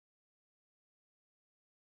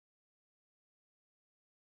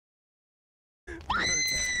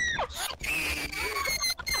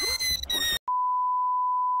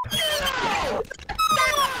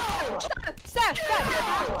Stop!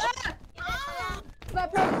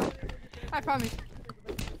 I promise.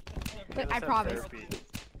 I promise.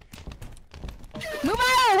 Move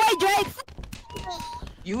out of the way, Drake!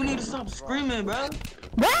 You need to stop screaming, bro.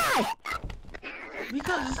 Why?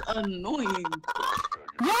 Because it's annoying.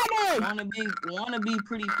 Wanna be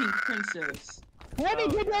pretty pink princess. What do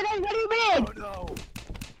you mean? Oh no.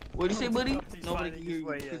 What do you say, buddy? Nobody can hear you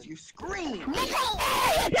because you're screaming. Speak up!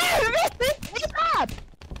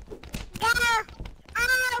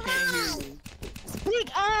 Can't hear you. Speak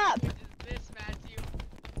up!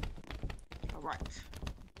 Alright.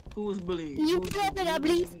 Who was bullying? You open it up,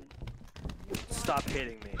 please. Stop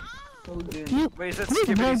hitting me. Who did? Wait, is that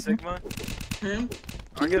Skibbity Sigma? Him?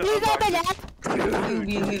 Can you please open it up? You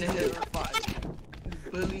being in the head.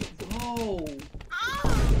 Bully. Oh.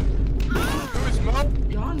 Who is Mo?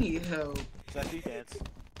 Y'all need help. Sexy dance.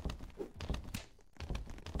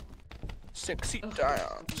 Sexy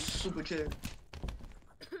dance. Super chair.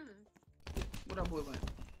 What up, boy?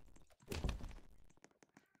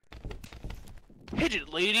 Hit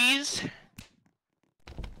it, ladies.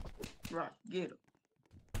 Right, get him.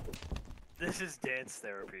 This is dance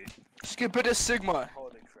therapy. Skip it to Sigma.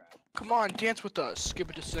 Holy crap. Come on, dance with us. Skip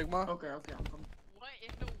it to Sigma. Okay, I'm coming. What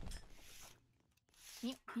in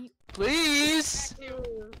the... Please.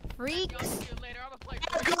 Freaks. I'll see you later. I'm gonna play.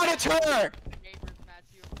 Let's go to her. Gamers,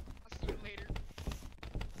 Matthew. I'll see you later.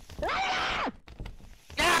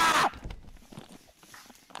 Ah!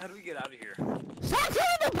 How do we get out of here? Stop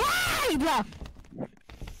calling the bride!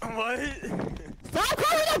 What? Stop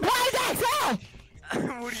calling the bride, Axel!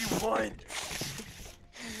 What do you want?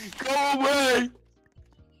 Go away.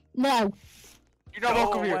 No. You're not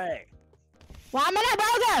welcome here. Why am I not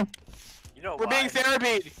welcome? You know We're being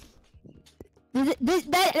therapied. No.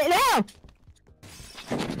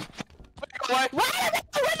 What? Why are they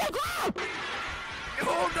doing the ground?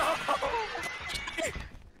 Oh no!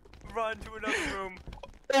 Run to another room.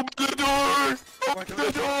 Open the door. Open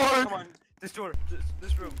the door. Come on. This door.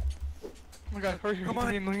 This room. Oh my God! Hurry! Come on,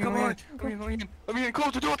 Let me in. come on. Let me in.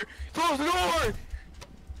 Close the door. Close the door.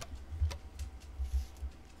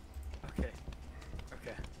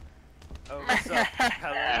 Okay. Oh, what's up?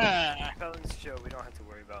 Helen's show. We don't have to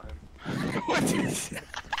worry about him. What is that?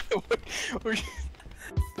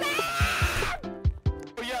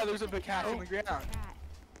 Oh yeah, there's a big cat on the ground.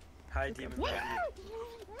 Hi, Demon Lady.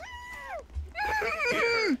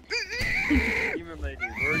 Demon Lady,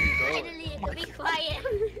 where are you going? Be quiet.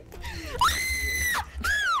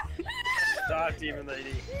 Stop, Demon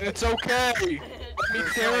Lady. It's okay.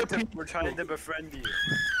 We're trying to befriend you.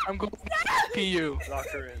 I'm going to therapy you. Lock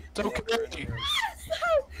her in. It's okay.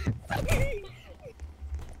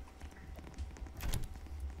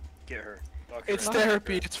 Get her. Lock her It's in.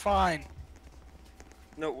 therapy. It's fine.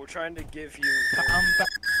 No, we're trying to give you. I'm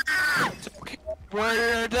back. It's okay. We're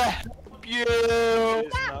here to help you.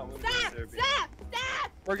 Stop!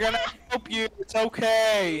 We're gonna help you. It's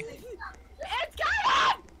okay. It's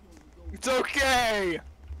coming! It's okay.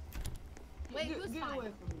 Wait, who's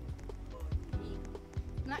fine?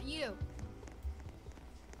 Not you.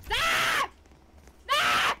 Stop!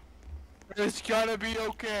 Stop! It's gonna be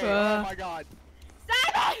okay. Oh my God.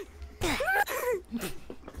 Stop it!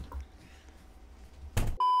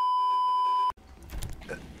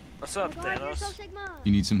 What's up, Thanos?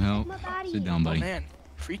 You need some help? Sit down, Oh buddy. man,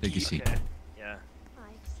 freaky. Take a seat. Okay. Yeah.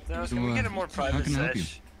 Thanos, So, can we get a more how private can I help you?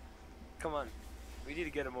 sesh? Come on. We need to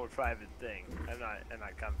get a more private thing. I'm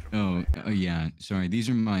not comfortable. Oh, yeah. Sorry, these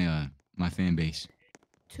are my my fan base.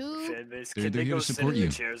 Fan base. They're Can they here go to sit support in the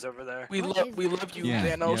you. chairs over there? We love you,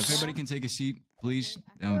 Yeah, Thanos. if everybody can take a seat, please,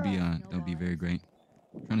 that would be very great.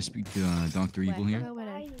 Trying to speak to Dr. Evil here.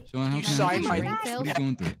 So how can I signed help you? my- What are you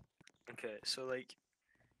going through? Okay, so like,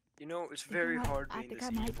 you know, it's very hard being this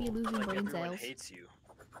evil. Like everyone hates you.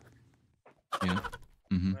 Yeah.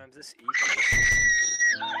 Mm-hmm. When I'm this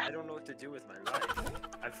evil, I don't know what to do with my life.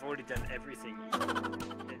 I've already done everything evil.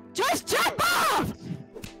 Just jump off!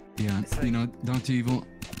 Yeah, It's like- you know, Dr. Evil,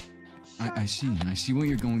 I see what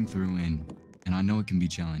you're going through, and I know it can be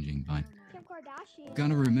challenging, but you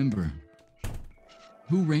gotta remember,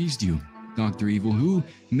 who raised you, Dr. Evil? Who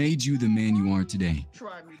made you the man you are today?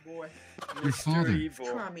 Try me, boy. Your father, Evil.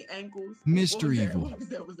 Try me, ankles. Mr. What was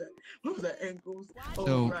that? Evil. What was that, ankles? So-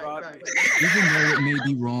 Oh, right. Even though it may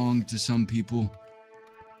be wrong to some people,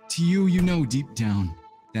 to you, you know deep down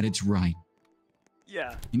that it's right.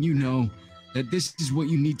 Yeah. And you know that this is what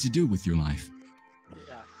you need to do with your life.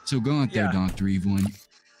 Yeah. So go out there, Yeah. Dr. Evil, and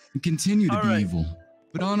continue to be Alright. evil.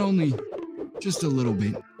 But on only just a little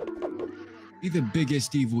bit. Be the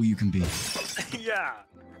biggest evil you can be. Yeah.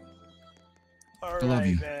 All I love right,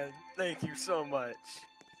 you. man. Thank you so much.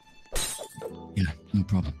 Yeah, no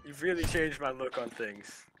problem. You've really changed my look on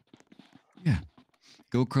things. Yeah.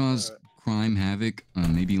 Go cause crime, havoc,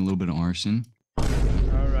 maybe a little bit of arson. All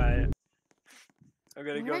right. I'm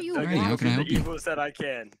gonna Where are you go Alrighty, how can I do help the you? evils that I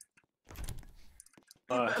can.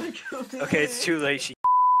 Okay, it's too late. She.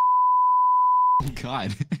 Oh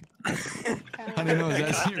God. I didn't know it was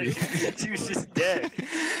that serious. She was just dead.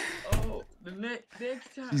 Oh, the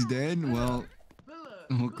next time. She's dead? Well,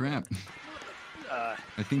 Bella, oh crap.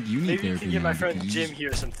 I think you need maybe you therapy can give now my friend because you Jim just-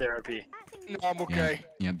 here some therapy. No, I'm okay.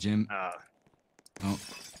 Yep, Jim. Oh,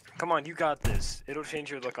 Come on, you got this. It'll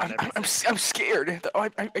change your look on everything. I'm scared. I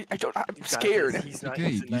don't. I'm You got scared. this. He's not.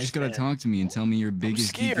 okay. He's a You nice just gotta man. talk to me and tell me your biggest,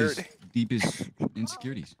 scared. deepest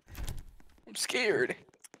insecurities. I'm scared.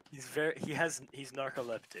 He's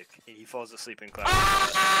narcoleptic and he falls asleep in class.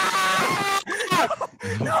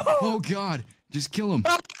 Oh God! Just kill him.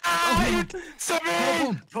 Oh, Help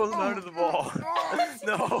him! Pull him out of the ball.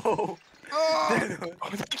 No. Oh,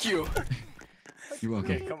 thank you. You're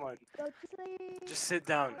welcome. Okay, come on. Just sit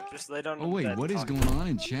down. Just lay down. Oh on the wait, bed what and is talk. going on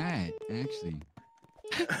in chat? Actually,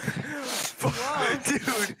 Dude,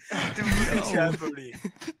 look at chat for me.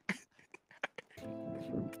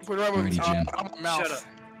 What do I want? Alrighty, Jim. I'm a mouse. Shut up.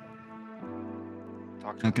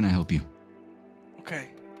 Talk to how can I help you? Okay.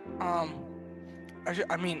 I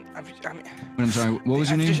mean, Wait, I'm sorry. What was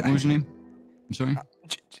your name? What was your name? I'm sorry.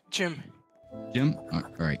 Jim. Jim. All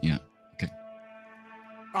right. Yeah.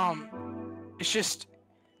 It's just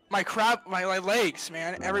my legs,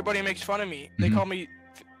 man. Everybody makes fun of me. They Mhm. call me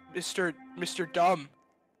Mr. Dumb.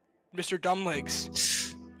 Mr. Dumb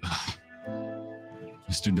Legs.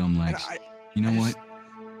 Mr. Dumblegs. And You know I what? just-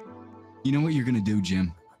 You know what you're gonna do,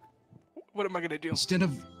 Jim? What am I gonna do? Instead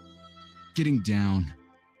of getting down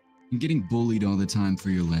and getting bullied all the time for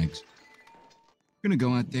your legs, you're gonna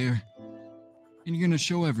go out there and you're gonna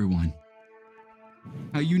show everyone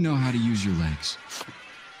how you know how to use your legs.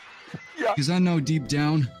 Yeah. Because I know deep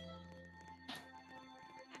down,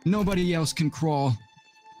 nobody else can crawl.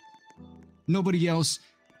 Nobody else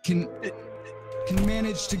can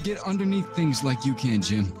manage to get underneath things like you can,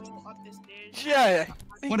 Jim. Yeah.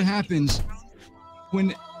 What happens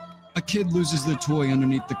when a kid loses their toy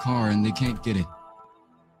underneath the car and they can't get it?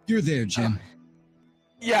 You're there, Jim.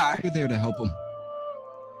 Yeah. You're there to help them.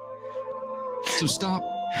 So stop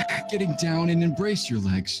getting down and embrace your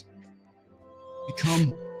legs.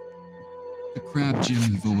 Become the crab Jim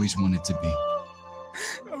you've always wanted to be.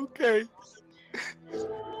 Okay.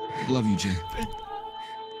 Love you, Jim.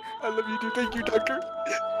 I love you too. Thank you, doctor.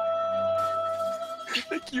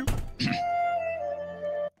 Thank you.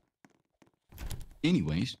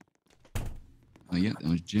 Anyways. Oh, yeah, that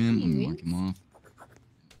was Jim. Let me mark him off.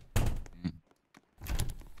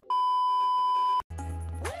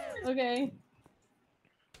 Okay.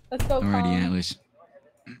 Let's go. Alrighty, Colin. Atlas.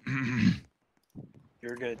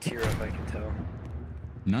 You're gonna tear up, I can tell.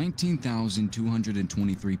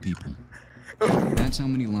 19,223 people. That's how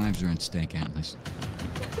many lives are at stake, Atlas.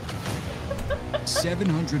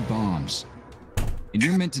 700 bombs. And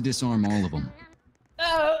you're meant to disarm all of them.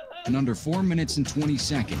 In under 4 minutes and 20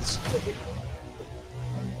 seconds.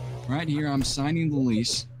 Right here, I'm signing the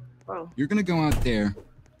lease. You're gonna go out there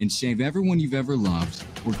and save everyone you've ever loved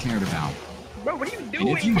or cared about. Bro, what are you And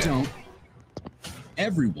doing? if you don't,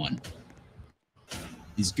 everyone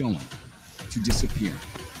is going to disappear.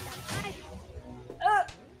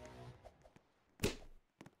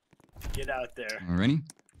 Get out there. Alrighty?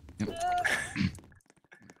 Yep.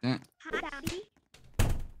 That. Hi, Daddy.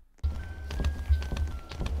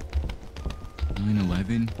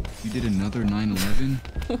 9/11? You did another 9/11?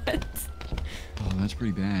 What? Oh, that's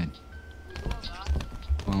pretty bad.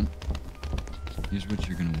 Well, here's what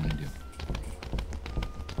you're gonna want to do.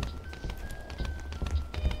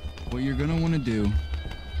 What you're gonna want to do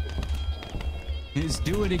is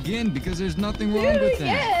do it again because there's nothing wrong with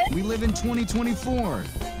that. We live in 2024.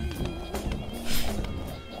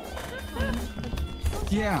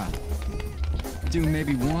 Yeah. Do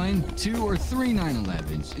maybe 1, 2, or 3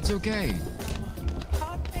 9/11s. It's okay.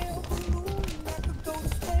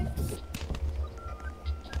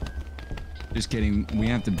 Just kidding. We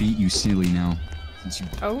have to beat you silly now. Since you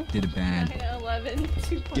did it bad. 11,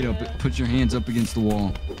 2.0. Get up, put your hands up against the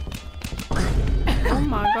wall. Oh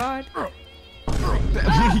my god.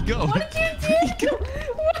 Where'd he go? What did you do?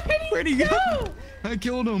 Where'd he go? I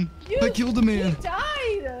killed him. I killed a man. You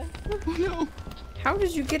died. Oh no. How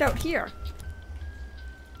did you get out here?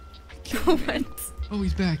 What? Oh,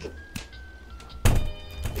 he's back.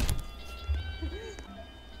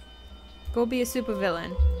 Go be a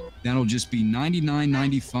supervillain. That'll just be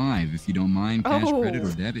 $99.95 if you don't mind. Cash, credit,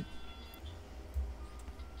 or debit.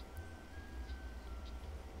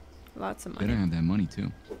 Lots of money. Better have that money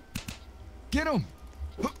too. Get him!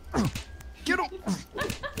 Get him!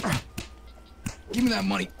 Give me that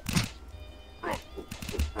money.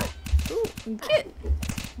 Ooh,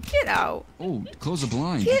 get out. Oh, close the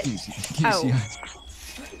blind. Get you can't see.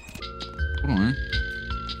 Hold on.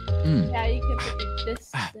 Yeah, you can put your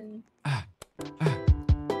discs in.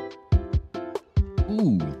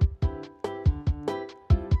 Ooh.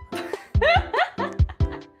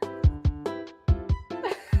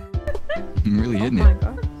 I'm really hitting Oh my it.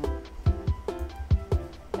 god.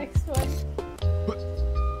 Next one.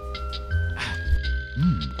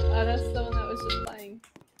 Oh, that's the one that was just playing.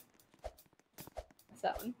 It's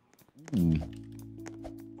that one. Ooh.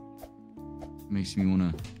 Makes me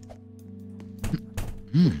wanna.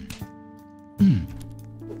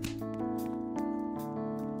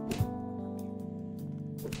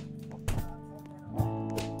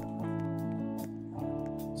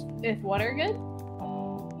 If water good?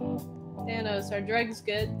 Thanos, are drugs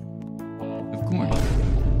good? Of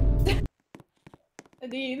course.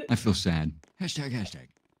 Indeed. I feel sad. Hashtag.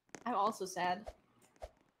 I'm also sad.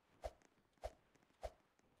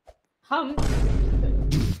 Hum.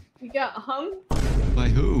 We got hum By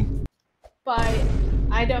who? by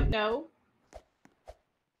I don't know.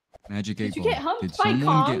 Magic 8 Did you Ball. get humped Did by someone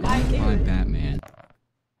Kong? get I humped by do. Batman?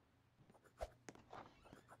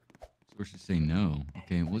 Sources say no.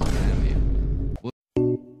 Okay, it wasn't Batman.